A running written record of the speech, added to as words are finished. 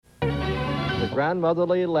the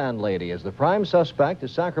grandmotherly landlady is the prime suspect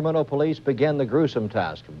as Sacramento police begin the gruesome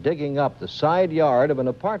task of digging up the side yard of an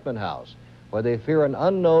apartment house where they fear an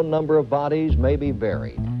unknown number of bodies may be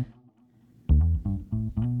buried.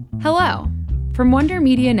 Hello. From Wonder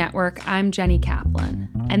Media Network, I'm Jenny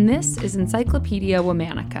Kaplan, and this is Encyclopedia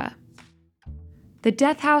Womanica. The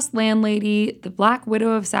death house landlady, the Black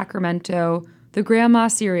Widow of Sacramento, the grandma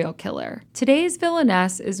serial killer. Today's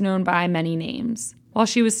Villainesses is known by many names. While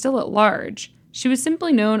she was still at large, she was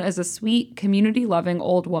simply known as a sweet, community-loving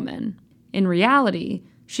old woman. In reality,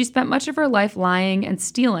 she spent much of her life lying and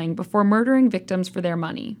stealing before murdering victims for their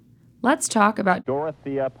money. Let's talk about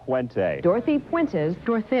Dorothea Puente. Dorothea Puente.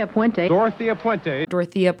 Dorothea Puente. Dorothea Puente.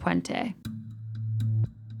 Dorothea Puente.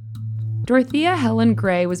 Dorothea Helen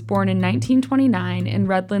Gray was born in 1929 in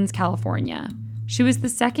Redlands, California. She was the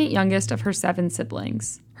second youngest of her 7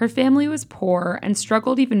 siblings. Her family was poor and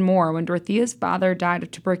struggled even more when Dorothea's father died of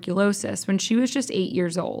tuberculosis when she was just 8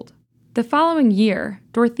 years old. The following year,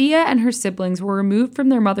 Dorothea and her siblings were removed from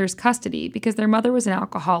their mother's custody because their mother was an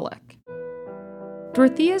alcoholic.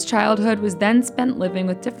 Dorothea's childhood was then spent living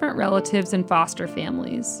with different relatives and foster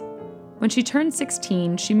families. When she turned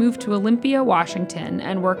 16, she moved to Olympia, Washington,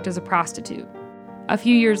 and worked as a prostitute. A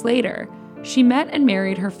few years later, she met and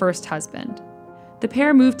married her first husband. The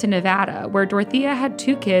pair moved to Nevada, where Dorothea had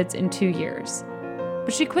 2 kids in 2 years.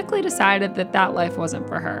 But she quickly decided that life wasn't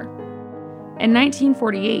for her. In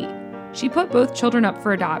 1948, she put both children up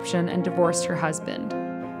for adoption and divorced her husband.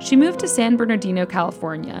 She moved to San Bernardino,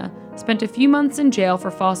 California, spent a few months in jail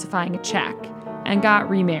for falsifying a check, and got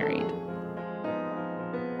remarried.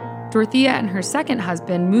 Dorothea and her second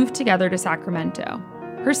husband moved together to Sacramento.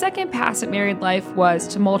 Her second pass at married life was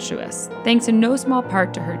tumultuous, thanks in no small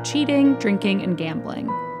part to her cheating, drinking, and gambling.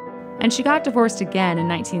 And she got divorced again in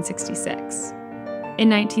 1966. In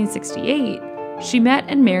 1968, she met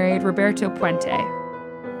and married Roberto Puente,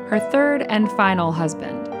 her third and final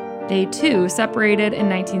husband. They too separated in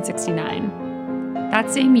 1969.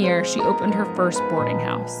 That same year, she opened her first boarding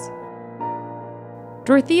house.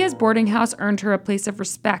 Dorothea's boarding house earned her a place of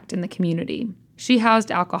respect in the community. She housed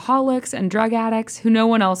alcoholics and drug addicts who no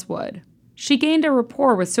one else would. She gained a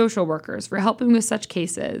rapport with social workers for helping with such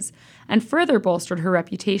cases, and further bolstered her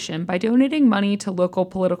reputation by donating money to local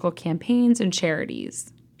political campaigns and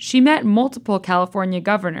charities. She met multiple California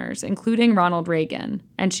governors, including Ronald Reagan,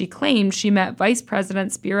 and she claimed she met Vice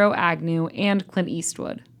President Spiro Agnew and Clint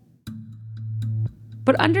Eastwood.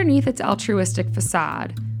 But underneath its altruistic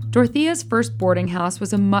facade, Dorothea's first boarding house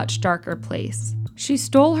was a much darker place. She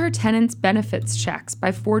stole her tenants' benefits checks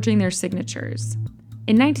by forging their signatures.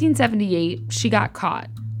 In 1978, she got caught,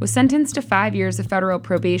 was sentenced to 5 years of federal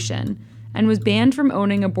probation, and was banned from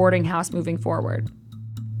owning a boarding house moving forward.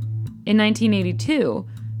 In 1982,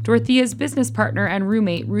 Dorothea's business partner and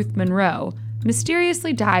roommate, Ruth Monroe,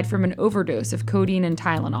 mysteriously died from an overdose of codeine and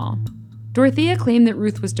Tylenol. Dorothea claimed that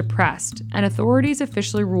Ruth was depressed, and authorities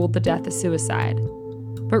officially ruled the death a suicide.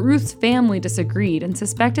 But Ruth's family disagreed and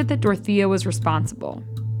suspected that Dorothea was responsible.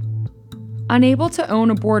 Unable to own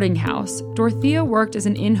a boarding house, Dorothea worked as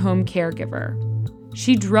an in-home caregiver.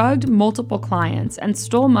 She drugged multiple clients and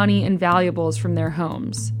stole money and valuables from their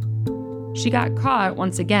homes. She got caught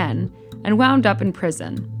once again and wound up in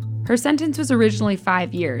prison. Her sentence was originally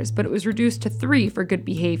 5 years, but it was reduced to 3 for good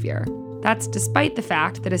behavior. That's despite the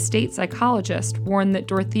fact that a state psychologist warned that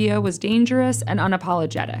Dorothea was dangerous and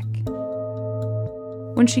unapologetic.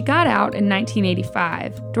 When she got out in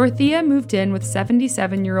 1985, Dorothea moved in with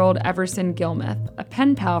 77-year-old Everson Gilmeth, a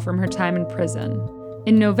pen pal from her time in prison.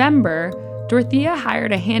 In November, Dorothea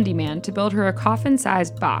hired a handyman to build her a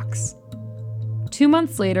coffin-sized box. 2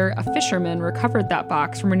 months later, a fisherman recovered that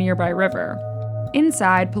box from a nearby river.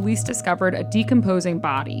 Inside, police discovered a decomposing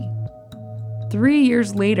body. 3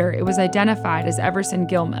 years later, it was identified as Everson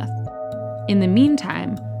Gilmeth. In the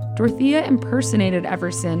meantime, Dorothea impersonated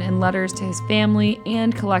Everson in letters to his family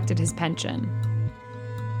and collected his pension.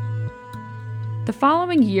 The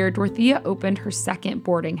following year, Dorothea opened her second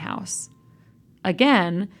boarding house.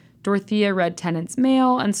 Again, Dorothea read tenants'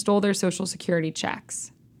 mail and stole their Social Security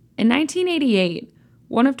checks. In 1988,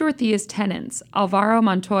 one of Dorothea's tenants, Alvaro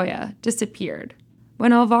Montoya, disappeared.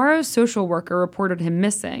 When Alvaro's social worker reported him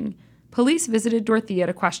missing, police visited Dorothea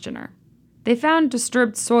to question her. They found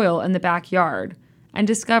disturbed soil in the backyard and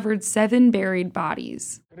discovered 7 buried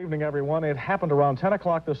bodies. Good evening, everyone. It happened around 10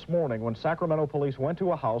 o'clock this morning when Sacramento police went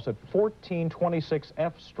to a house at 1426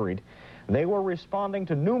 F Street. They were responding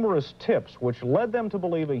to numerous tips which led them to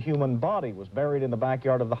believe a human body was buried in the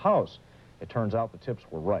backyard of the house. It turns out the tips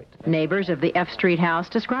were right. Neighbors of the F Street house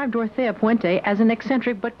described Dorothea Puente as an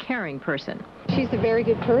eccentric but caring person. She's a very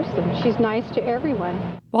good person. She's nice to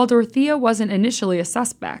everyone. While Dorothea wasn't initially a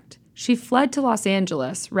suspect, she fled to Los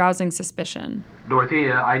Angeles, rousing suspicion.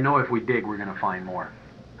 Dorothea, I know if we dig, we're going to find more.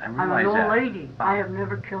 I'm an old lady. I have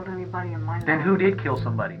never killed anybody in my life. Then who did kill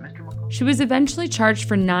somebody, Mr. McCall? She was eventually charged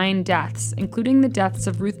for 9 deaths, including the deaths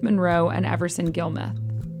of Ruth Monroe and Everson Gilmeth.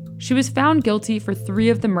 She was found guilty for 3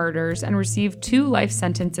 of the murders and received 2 life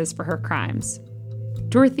sentences for her crimes.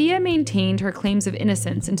 Dorothea maintained her claims of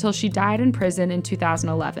innocence until she died in prison in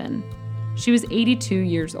 2011. She was 82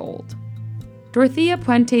 years old. Dorothea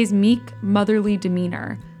Puente's meek, motherly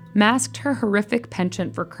demeanor masked her horrific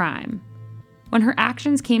penchant for crime. When her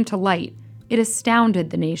actions came to light, it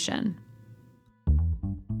astounded the nation.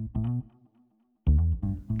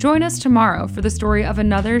 Join us tomorrow for the story of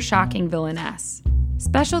another shocking villainess.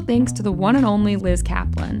 Special thanks to the one and only Liz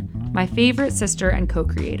Kaplan, my favorite sister and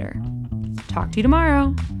co-creator. Talk to you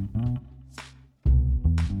tomorrow.